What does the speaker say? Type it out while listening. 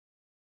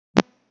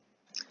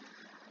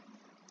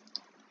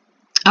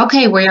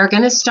Okay, we are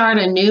going to start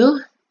a new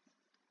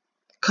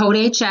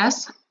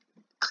CodeHS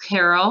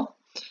Karel,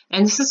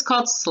 and this is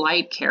called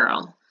Slide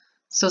Karel.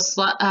 So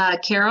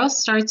Karel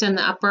starts in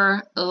the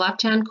upper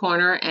left-hand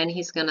corner, and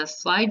he's going to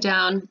slide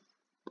down,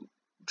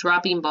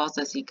 dropping balls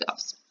as he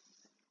goes.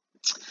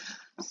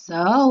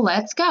 So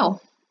let's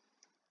go.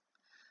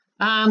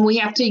 We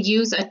have to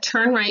use a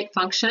turn right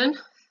function.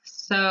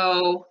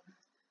 So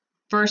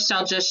first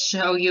I'll just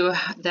show you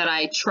that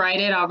I tried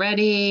it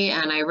already,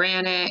 and I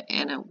ran it,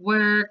 and it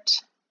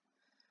worked.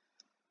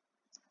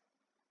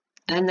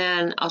 And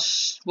then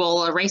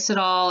we'll erase it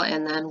all,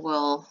 and then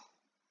we'll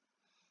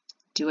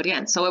do it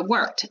again. So it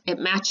worked. It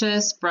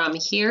matches from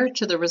here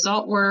to the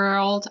result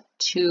world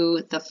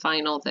to the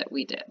final that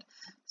we did.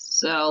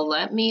 So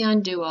let me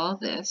undo all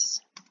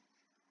this.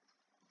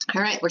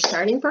 All right, we're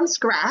starting from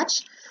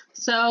scratch.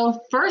 So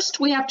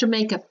first we have to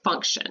make a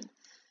function.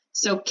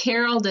 So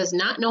Karel does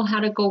not know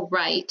how to go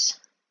right,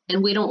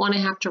 and we don't want to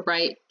have to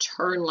write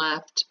turn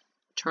left,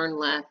 turn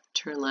left,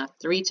 turn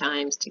left 3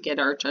 times to get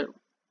her to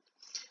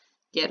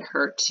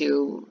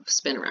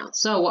spin around.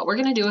 So what we're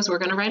going to do is we're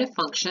going to write a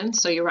function.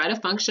 So you write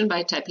a function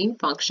by typing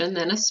function,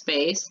 then a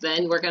space,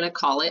 then we're going to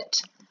call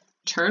it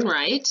turn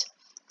right.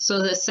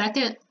 So the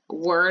second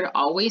word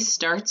always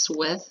starts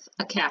with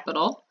a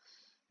capital.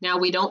 Now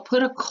we don't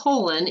put a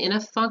colon in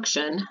a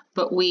function,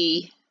 but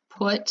we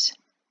put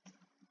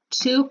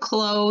 2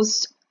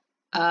 closed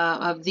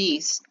of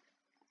these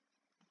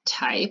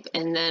type,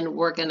 and then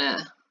we're going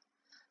to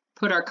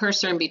put our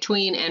cursor in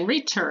between and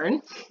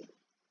return.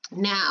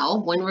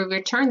 Now, when we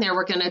return there,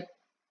 we're going to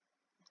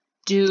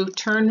do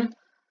turn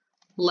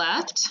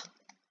left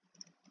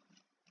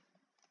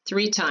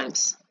 3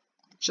 times,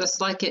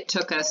 just like it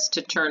took us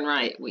to turn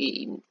right.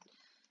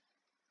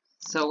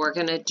 So we're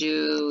going to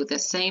do the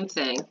same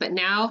thing, but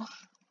now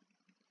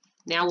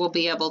we'll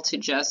be able to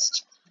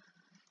just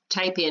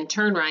type in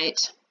turn right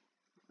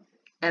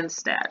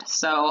instead.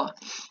 So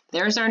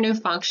there's our new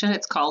function.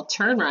 It's called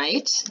turn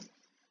right,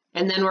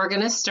 and then we're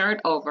going to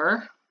start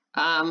over.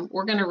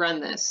 We're going to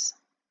run this.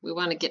 We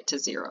want to get to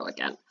 0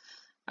 again.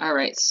 All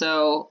right,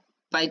 so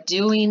by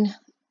doing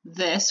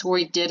this,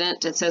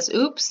 it says,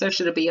 oops, there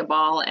should be a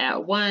ball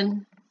at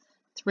 1,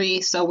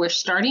 3, so we're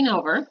starting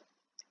over.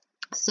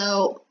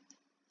 So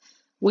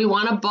we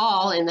want a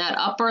ball in that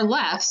upper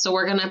left, so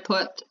we're going to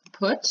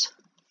put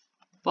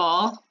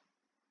ball.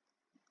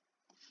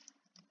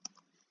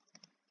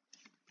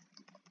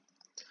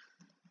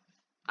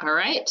 All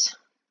right,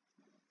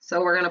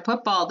 so we're going to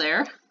put ball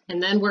there,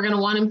 and then we're going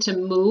to want him to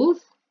move.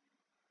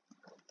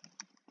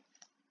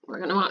 We're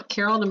going to want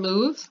Karel to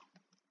move.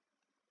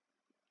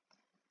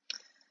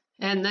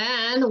 And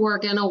then we're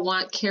going to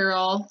want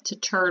Karel to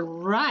turn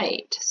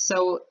right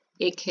so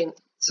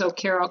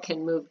Karel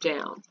can move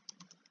down.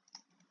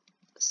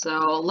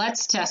 So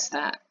let's test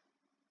that.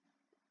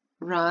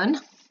 Run.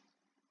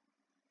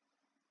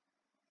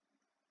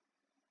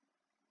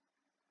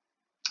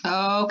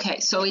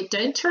 Okay, so he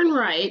did turn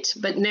right,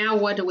 but now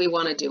what do we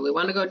want to do? We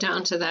want to go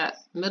down to that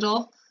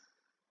middle.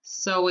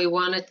 So we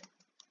want to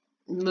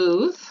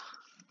move.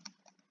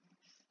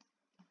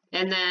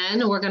 And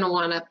then we're going to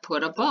want to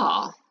put a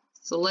ball.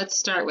 So let's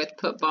start with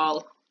put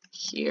ball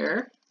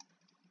here.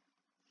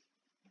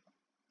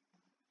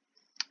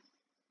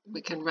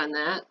 We can run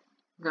that.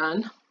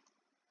 Run.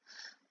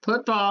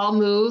 Put ball,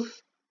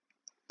 move,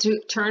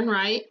 turn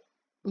right,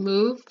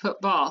 move, put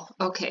ball.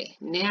 Okay,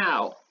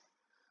 now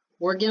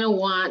we're going to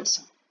want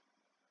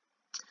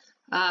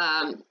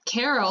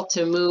Karel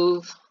to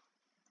move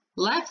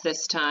left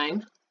this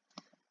time,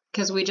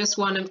 because we just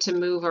want him to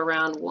move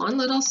around one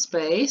little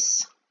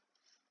space.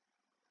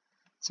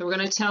 So we're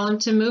going to tell him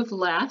to move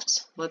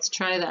left. Let's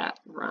try that.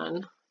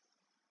 Run.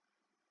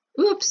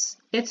 Oops,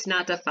 it's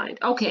not defined.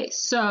 Okay,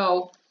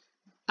 so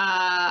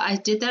I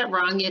did that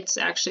wrong. It's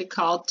actually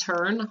called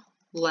turn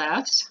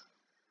left.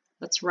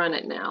 Let's run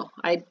it now.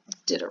 I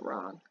did it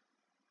wrong.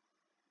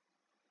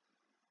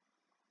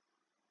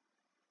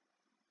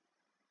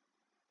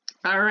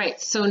 All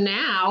right, so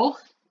now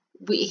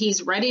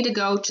he's ready to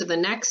go to the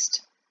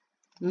next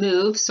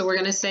move. So we're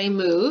going to say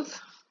move.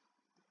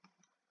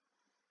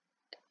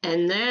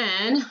 And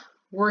then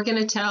we're going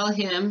to tell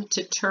him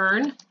to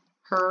turn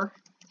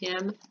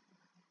him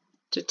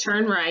to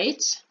turn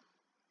right,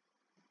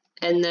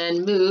 and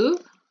then move.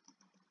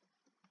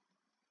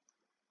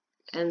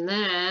 And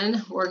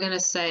then we're going to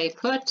say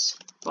put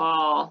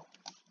ball.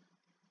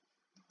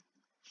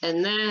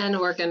 And then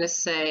we're going to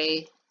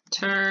say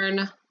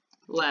turn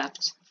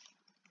left.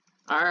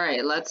 All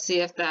right, let's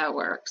see if that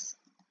works.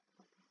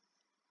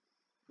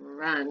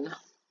 Run.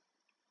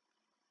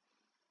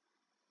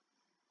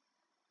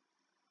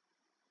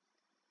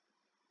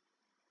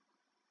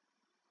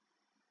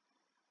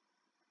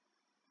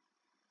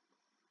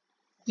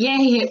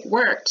 Yay, it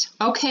worked.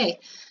 Okay,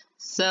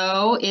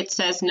 so it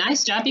says,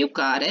 nice job, you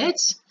got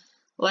it.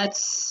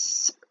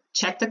 Let's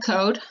check the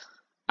code.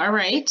 All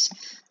right,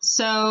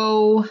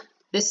 so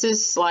this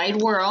is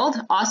slide world.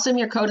 Awesome,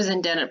 your code is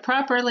indented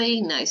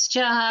properly. Nice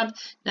job.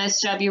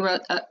 Nice job, you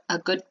wrote a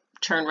good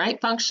turn right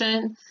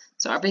function.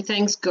 So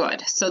everything's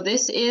good. So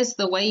this is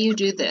the way you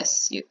do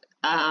this.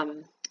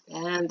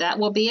 And that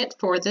will be it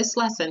for this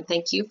lesson.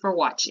 Thank you for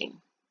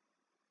watching.